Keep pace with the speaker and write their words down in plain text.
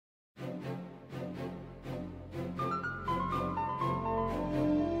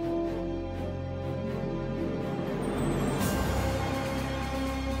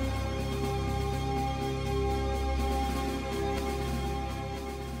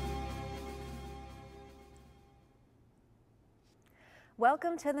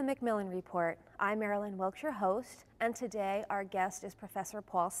Welcome to the Macmillan Report. I'm Marilyn Wilkes, your host, and today our guest is Professor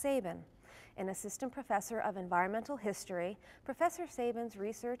Paul Sabin. An assistant professor of environmental history, Professor Sabin's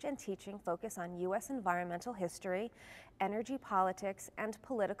research and teaching focus on U.S. environmental history, energy politics, and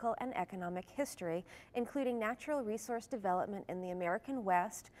political and economic history, including natural resource development in the American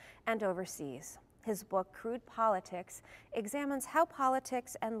West and overseas. His book, Crude Politics, examines how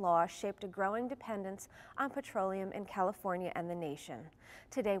politics and law shaped a growing dependence on petroleum in California and the nation.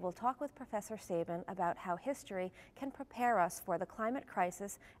 Today we'll talk with Professor Sabin about how history can prepare us for the climate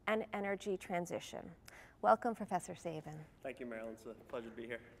crisis and energy transition. Welcome, Professor Sabin. Thank you, Marilyn. It's a pleasure to be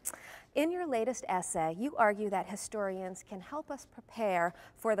here. In your latest essay, you argue that historians can help us prepare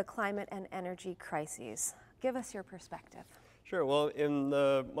for the climate and energy crises. Give us your perspective. Sure. Well, in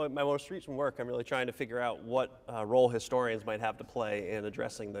my most recent work, I'm really trying to figure out what role historians might have to play in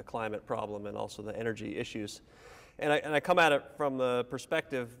addressing the climate problem and also the energy issues. And I come at it from the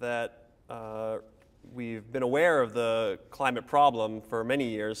perspective that we've been aware of the climate problem for many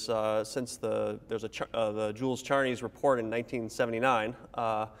years, since the Jules Charny's report in 1979.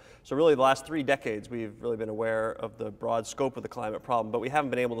 So really the last 3 decades we've really been aware of the broad scope of the climate problem, but we haven't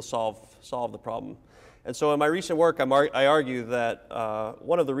been able to solve the problem. And so in my recent work, I argue that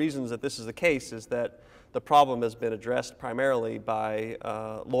one of the reasons that this is the case is that the problem has been addressed primarily by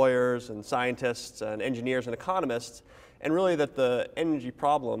lawyers and scientists and engineers and economists, and really that the energy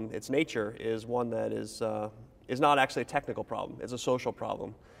problem, its nature, is one that is not actually a technical problem. It's a social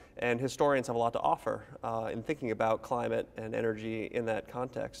problem. And historians have a lot to offer in thinking about climate and energy in that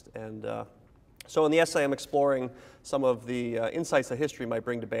context. And so in the essay, I'm exploring some of the insights that history might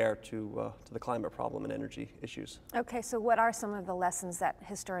bring to bear to the climate problem and energy issues. Okay, so what are some of the lessons that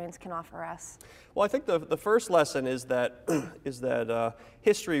historians can offer us? Well, I think the first lesson is that,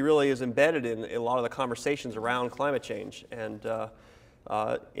 history really is embedded in a lot of the conversations around climate change, and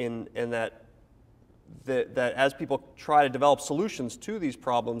in that as people try to develop solutions to these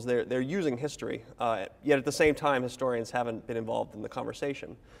problems, they're using history. Yet at the same time, historians haven't been involved in the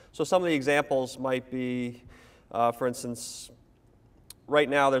conversation. So some of the examples might be, for instance, right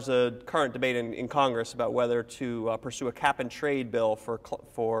now there's a current debate in Congress about whether to pursue a cap-and-trade bill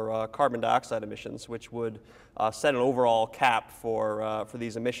for carbon dioxide emissions, which would set an overall cap for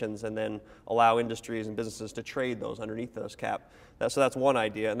these emissions and then allow industries and businesses to trade those underneath those cap. So that's one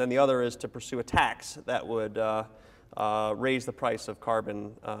idea. And then the other is to pursue a tax that would raise the price of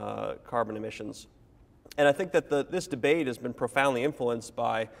carbon emissions. And I think that this debate has been profoundly influenced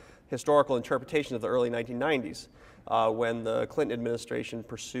by historical interpretation of the early 1990s when the Clinton administration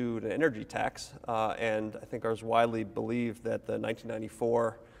pursued an energy tax. And I think it was widely believed that the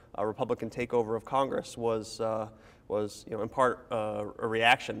 1994 Republican takeover of Congress was in part a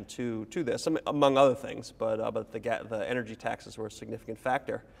reaction to this, among other things, but the energy taxes were a significant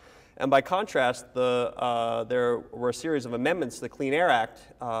factor. And by contrast, there were a series of amendments to the Clean Air Act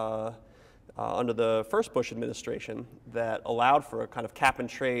under the first Bush administration that allowed for a kind of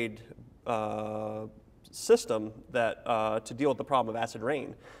cap-and-trade system that to deal with the problem of acid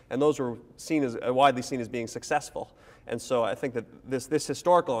rain, and those were widely seen as being successful. And so I think that this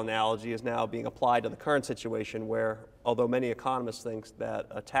historical analogy is now being applied to the current situation, where although many economists think that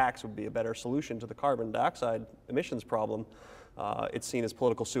a tax would be a better solution to the carbon dioxide emissions problem, it's seen as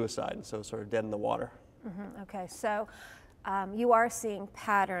political suicide, and so sort of dead in the water. Mm-hmm. Okay, so you are seeing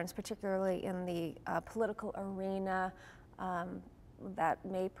patterns, particularly in the political arena, that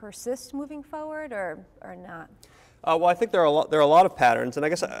may persist moving forward, or not? Well, I think there are a lot of patterns, and I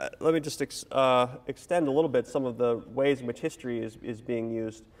guess let me just extend a little bit some of the ways in which history is being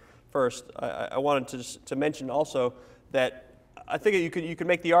used. First, I wanted to mention also that I think you could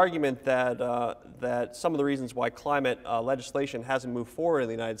make the argument that some of the reasons why climate legislation hasn't moved forward in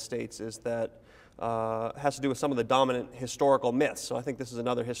the United States is that has to do with some of the dominant historical myths. So I think this is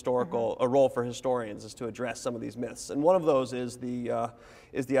another a role for historians, is to address some of these myths. And one of those is the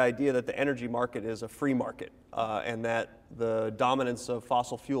idea that the energy market is a free market, and that the dominance of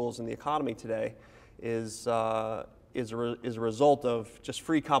fossil fuels in the economy today is a result of just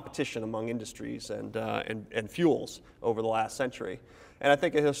free competition among industries and fuels over the last century. And I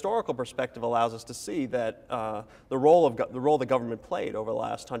think a historical perspective allows us to see that the role the government played over the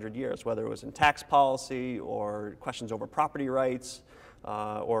last 100 years, whether it was in tax policy or questions over property rights,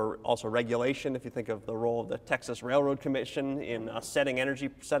 or also regulation, if you think of the role of the Texas Railroad Commission in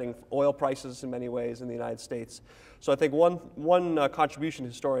setting oil prices in many ways in the United States. So I think one contribution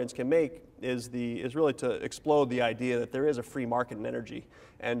historians can make is really to explode the idea that there is a free market in energy,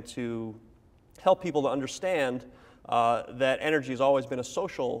 and to help people to understand that energy has always been a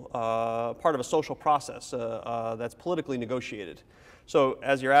social, part of a social process that's politically negotiated. So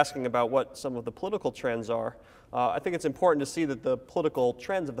as you're asking about what some of the political trends are, I think it's important to see that the political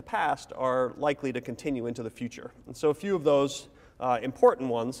trends of the past are likely to continue into the future. And so a few of those important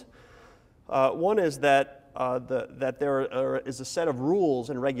ones. One is that, that there is a set of rules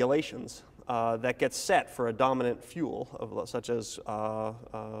and regulations that get set for a dominant fuel, such as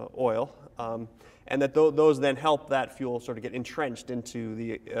oil, and that those then help that fuel sort of get entrenched into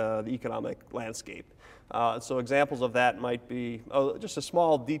the economic landscape. So examples of that might be, just a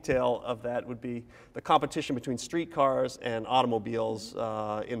small detail of that would be the competition between streetcars and automobiles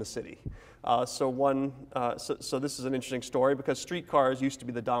in the city. So this is an interesting story because streetcars used to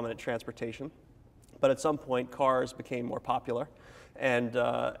be the dominant transportation, but at some point cars became more popular, and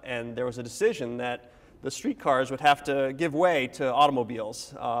there was a decision that the streetcars would have to give way to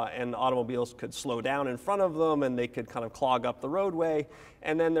automobiles, and automobiles could slow down in front of them and they could kind of clog up the roadway.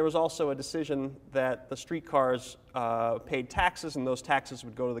 And then there was also a decision that the streetcars paid taxes, and those taxes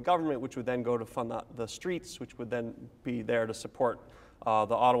would go to the government, which would then go to fund the streets, which would then be there to support the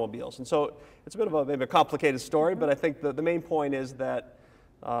automobiles. And so it's a bit of maybe a complicated story, but I think the main point is that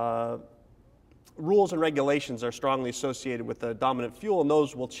rules and regulations are strongly associated with the dominant fuel, and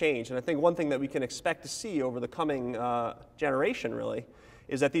those will change. And I think one thing that we can expect to see over the coming generation, really,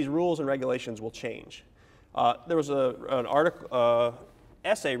 is that these rules and regulations will change. There was an article,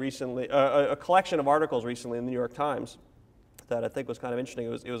 essay recently, a collection of articles recently in the New York Times that I think was kind of interesting.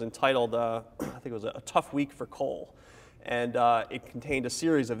 It was entitled, I think it was A Tough Week for Coal. And it contained a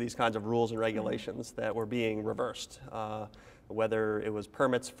series of these kinds of rules and regulations that were being reversed. Whether it was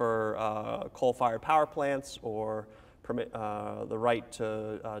permits for coal-fired power plants or the right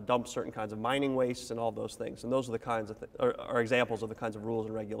to dump certain kinds of mining wastes and all those things. And those are the kinds of are examples of the kinds of rules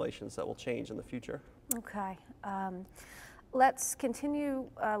and regulations that will change in the future. Okay. Let's continue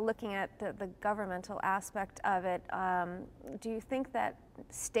looking at the governmental aspect of it. Do you think that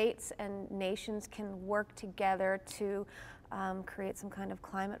states and nations can work together to create some kind of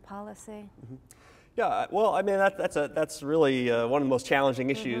climate policy? Mm-hmm. Yeah, well, I mean, that's really one of the most challenging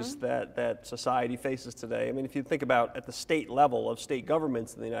issues that society faces today. I mean, if you think about at the state level of state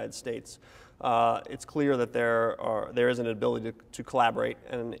governments in the United States, it's clear that there is an ability to collaborate,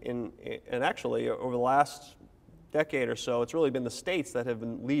 and actually over the last decade or so, it's really been the states that have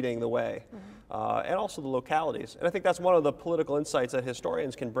been leading the way, and also the localities. And I think that's one of the political insights that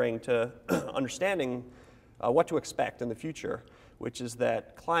historians can bring to understanding what to expect in the future, which is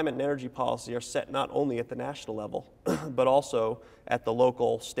that climate and energy policy are set not only at the national level, but also at the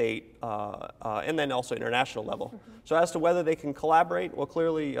local, state, and then also international level. So as to whether they can collaborate, well,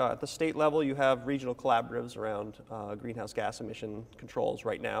 clearly at the state level, you have regional collaboratives around greenhouse gas emission controls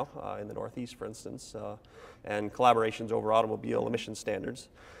right now, in the Northeast, for instance, and collaborations over automobile emission standards.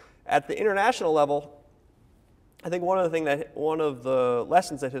 At the international level, I think one of the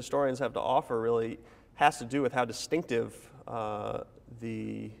lessons that historians have to offer really has to do with how distinctive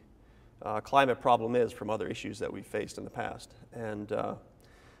the climate problem is from other issues that we've faced in the past. And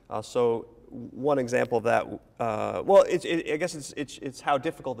so one example of that, well, I guess it's how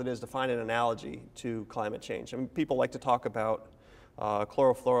difficult it is to find an analogy to climate change. I mean, people like to talk about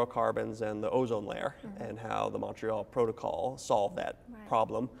chlorofluorocarbons and the ozone layer and how the Montreal Protocol solved that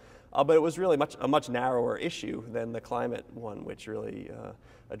problem. But it was really a much narrower issue than the climate one, which really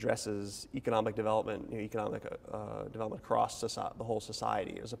addresses economic development, economic development across the whole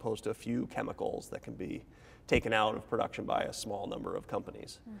society, as opposed to a few chemicals that can be taken out of production by a small number of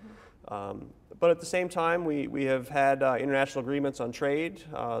companies. But at the same time, we have had international agreements on trade,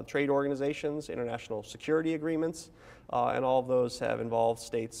 trade organizations, international security agreements, and all of those have involved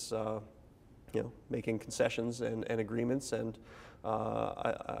states making concessions and agreements. And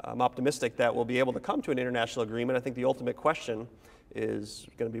I'm optimistic that we'll be able to come to an international agreement. I think the ultimate question is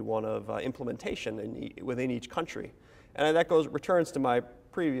going to be one of implementation within each country. And that returns to my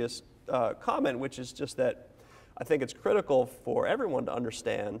previous comment, which is just that I think it's critical for everyone to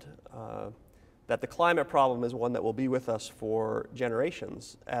understand that the climate problem is one that will be with us for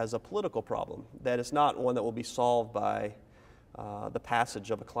generations as a political problem, that it's not one that will be solved by the passage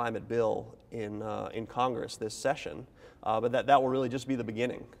of a climate bill in Congress this session, but that will really just be the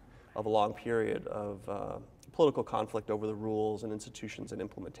beginning of a long period of political conflict over the rules and institutions and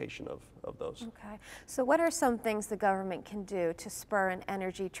implementation of those. Okay. So what are some things the government can do to spur an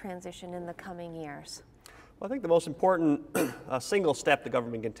energy transition in the coming years? Well, I think the most important single step the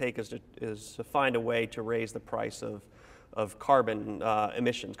government can take is to find a way to raise the price of carbon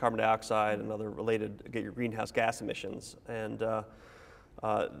emissions, carbon dioxide and other related greenhouse gas emissions. And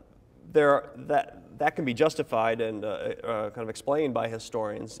that can be justified and kind of explained by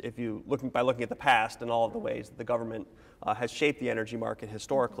historians by looking at the past and all of the ways that the government has shaped the energy market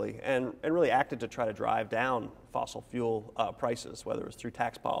historically and really acted to try to drive down fossil fuel prices, whether it was through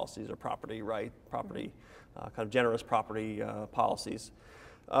tax policies or property kind of generous property policies.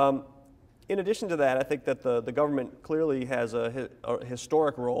 In addition to that, I think that the government clearly has a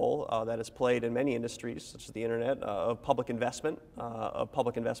historic role that it's played in many industries, such as the internet, of public investment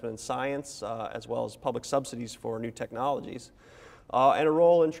in science, as well as public subsidies for new technologies, and a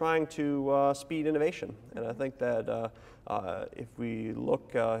role in trying to speed innovation. And I think that if we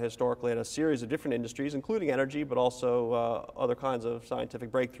look historically at a series of different industries, including energy, but also other kinds of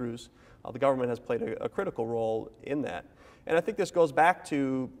scientific breakthroughs, the government has played a critical role in that. And I think this goes back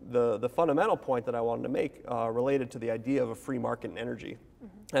to the fundamental point that I wanted to make related to the idea of a free market in energy.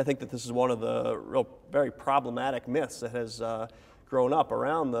 Mm-hmm. I think that this is one of the very problematic myths that has grown up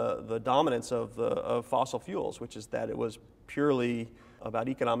around the dominance of fossil fuels, which is that it was purely about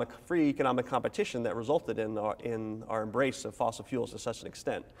free economic competition that resulted in our embrace of fossil fuels to such an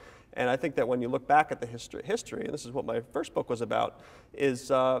extent. And I think that when you look back at the history, and this is what my first book was about,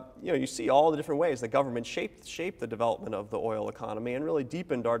 is you see all the different ways that government shaped the development of the oil economy and really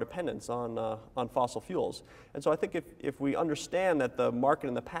deepened our dependence on fossil fuels. And so I think if we understand that the market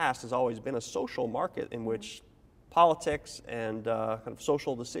in the past has always been a social market in which politics and kind of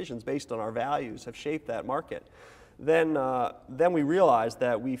social decisions based on our values have shaped that market, then we realize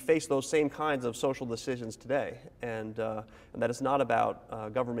that we face those same kinds of social decisions today, and that it's not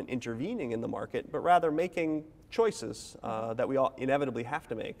about government intervening in the market, but rather making choices that we all inevitably have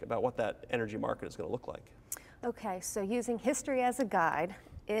to make about what that energy market is going to look like. Okay, so using history as a guide,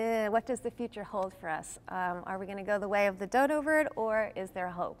 what does the future hold for us? Are we going to go the way of the dodo bird, or is there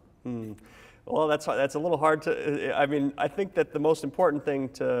hope? Well, that's a little hard to. I mean, I think that the most important thing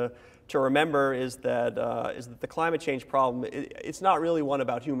to remember is that the climate change problem, it's not really one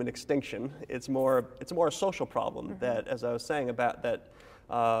about human extinction. It's more a social problem. Mm-hmm. That, as I was saying, that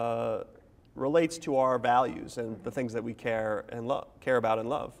relates to our values and the things that we care about and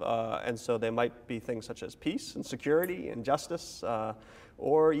love. And so they might be things such as peace and security and justice,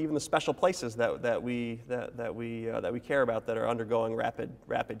 or even the special places that we care about that are undergoing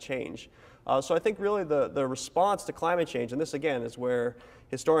rapid change. So I think really the response to climate change, and this again is where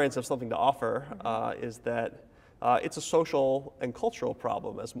historians have something to offer, is that it's a social and cultural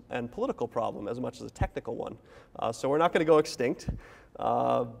problem and political problem as much as a technical one. So we're not going to go extinct,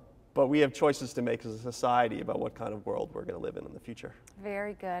 but we have choices to make as a society about what kind of world we're going to live in the future.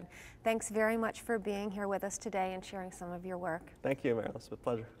 Very good. Thanks very much for being here with us today and sharing some of your work. Thank you, Meryl. It's a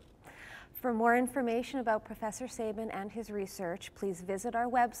pleasure. For more information about Professor Sabin and his research, please visit our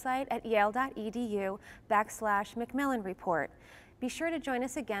website at yale.edu/Macmillan Report. Be sure to join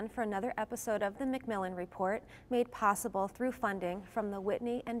us again for another episode of the Macmillan Report, made possible through funding from the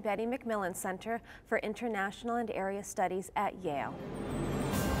Whitney and Betty Macmillan Center for International and Area Studies at Yale.